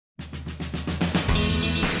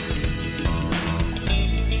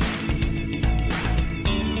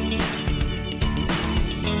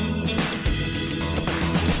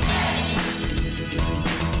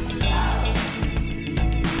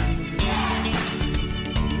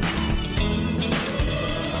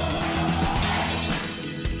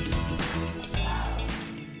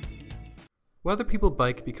Whether people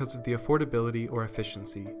bike because of the affordability or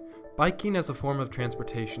efficiency, biking as a form of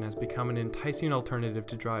transportation has become an enticing alternative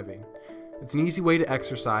to driving. It's an easy way to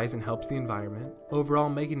exercise and helps the environment, overall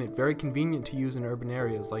making it very convenient to use in urban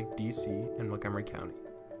areas like DC and Montgomery County.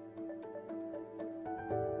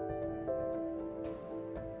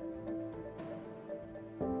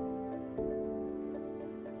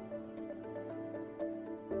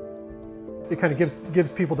 It kind of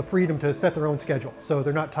gives people the freedom to set their own schedule, so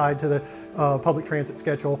they're not tied to the public transit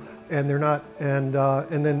schedule, and they're not, and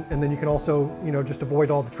then you can also, just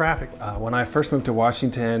avoid all the traffic. When I first moved to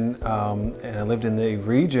Washington and I lived in the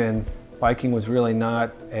region, biking was really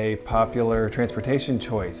not a popular transportation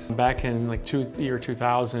choice. Back in year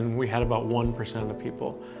 2000, we had about 1% of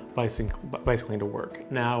people bicycling to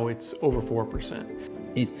work. Now it's over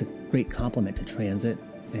 4%. It's a great complement to transit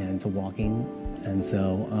and to walking. And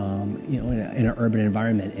so, in an urban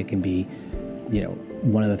environment, it can be,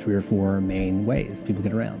 one of the 3 or 4 main ways people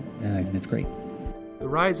get around, and I think that's great. The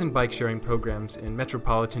rise in bike sharing programs in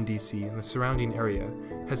metropolitan DC and the surrounding area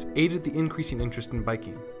has aided the increasing interest in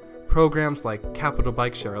biking. Programs like Capital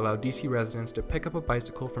Bike Share allow DC residents to pick up a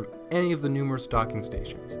bicycle from any of the numerous docking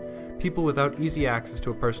stations. People without easy access to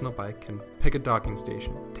a personal bike can pick a docking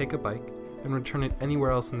station, take a bike, and return it anywhere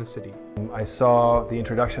else in the city. I saw the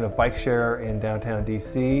introduction of bike share in downtown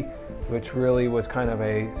DC, which really was kind of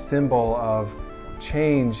a symbol of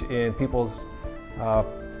change in people's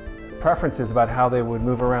preferences about how they would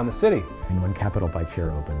move around the city. And when Capital Bike Share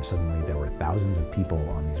opened, suddenly there were thousands of people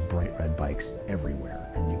on these bright red bikes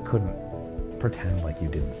everywhere, and you couldn't pretend like you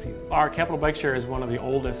didn't see them. Our Capital Bike Share is one of the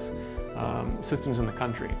oldest systems in the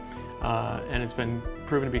country. And it's been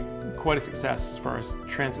proven to be quite a success as far as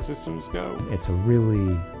transit systems go. It's a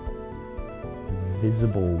really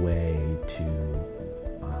visible way to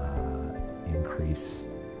increase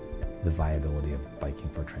the viability of biking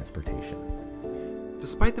for transportation.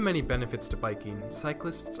 Despite the many benefits to biking,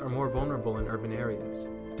 cyclists are more vulnerable in urban areas.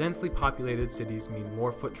 Densely populated cities mean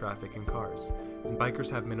more foot traffic and cars, and bikers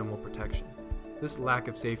have minimal protection. This lack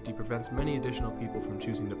of safety prevents many additional people from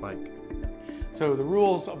choosing to bike. So the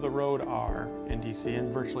rules of the road are, in DC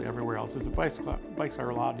and virtually everywhere else, is that bikes are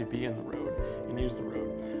allowed to be in the road and use the road.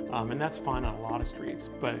 And that's fine on a lot of streets,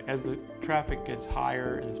 but as the traffic gets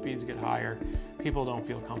higher and the speeds get higher, people don't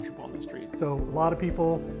feel comfortable on the streets. So a lot of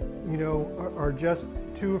people, are just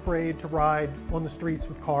too afraid to ride on the streets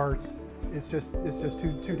with cars. It's just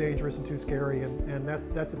too dangerous and too scary, and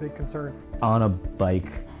that's a big concern. On a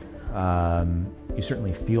bike, you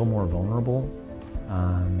certainly feel more vulnerable.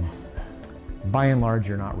 By and large,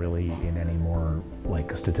 you're not really in any more,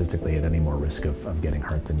 statistically at any more risk of getting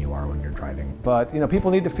hurt than you are when you're driving. But,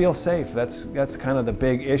 people need to feel safe. That's kind of the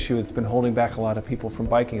big issue that's been holding back a lot of people from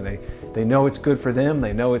biking. They know it's good for them,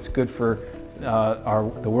 they know it's good for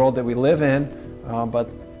the world that we live in, but,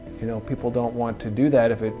 people don't want to do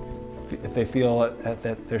that if they feel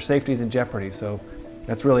that their safety is in jeopardy. So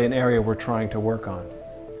that's really an area we're trying to work on.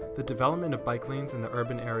 The development of bike lanes in the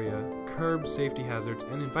urban area curbs safety hazards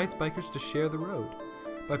and invites bikers to share the road.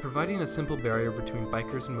 By providing a simple barrier between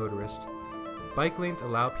bikers and motorists, bike lanes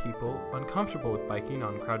allow people uncomfortable with biking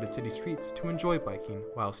on crowded city streets to enjoy biking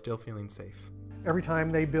while still feeling safe. Every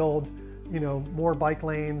time they build, more bike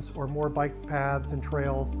lanes or more bike paths and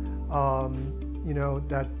trails,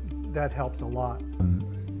 that helps a lot.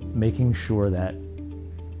 Making sure that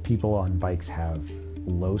people on bikes have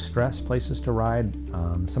low stress places to ride.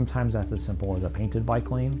 Sometimes that's as simple as a painted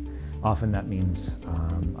bike lane. Often that means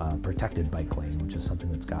a protected bike lane, which is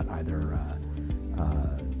something that's got either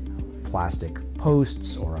plastic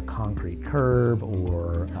posts or a concrete curb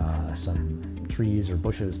or some trees or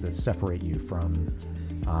bushes that separate you from,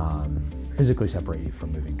 physically separate you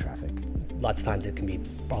from moving traffic. Lots of times it can be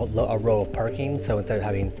a row of parking, so instead of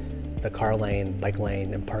having the car lane, bike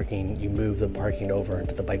lane, and parking, you move the parking over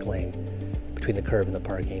into the bike lane between the curb and the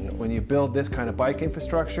parking. When you build this kind of bike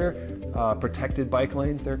infrastructure, protected bike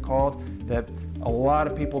lanes they're called, that a lot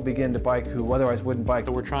of people begin to bike who otherwise wouldn't bike.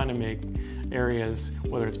 So we're trying to make areas,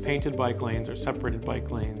 whether it's painted bike lanes or separated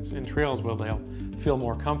bike lanes and trails, where they'll feel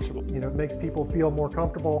more comfortable. It makes people feel more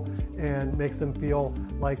comfortable and makes them feel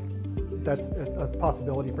like that's a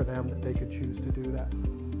possibility for them that they could choose to do that.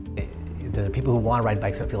 There are people who want to ride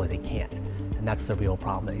bikes that feel like they can't, and that's the real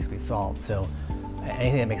problem that needs to be solved. So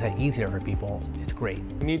anything that makes that easier for people is great.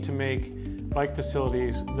 We need to make bike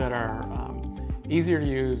facilities that are easier to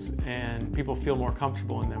use and people feel more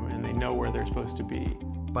comfortable in them and they know where they're supposed to be.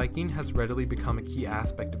 Biking has readily become a key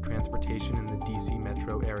aspect of transportation in the DC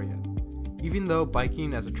metro area. Even though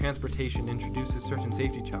biking as a transportation introduces certain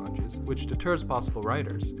safety challenges, which deters possible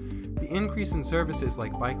riders, the increase in services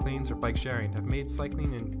like bike lanes or bike sharing have made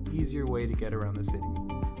cycling an easier way to get around the city.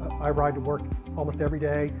 I ride to work almost every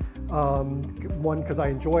day, one because I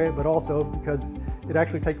enjoy it, but also because it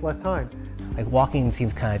actually takes less time. Like walking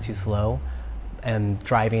seems kind of too slow, and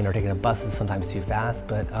driving or taking a bus is sometimes too fast,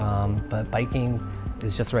 but biking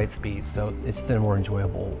is just the right speed, so it's just a more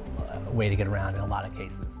enjoyable way to get around in a lot of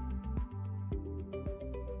cases.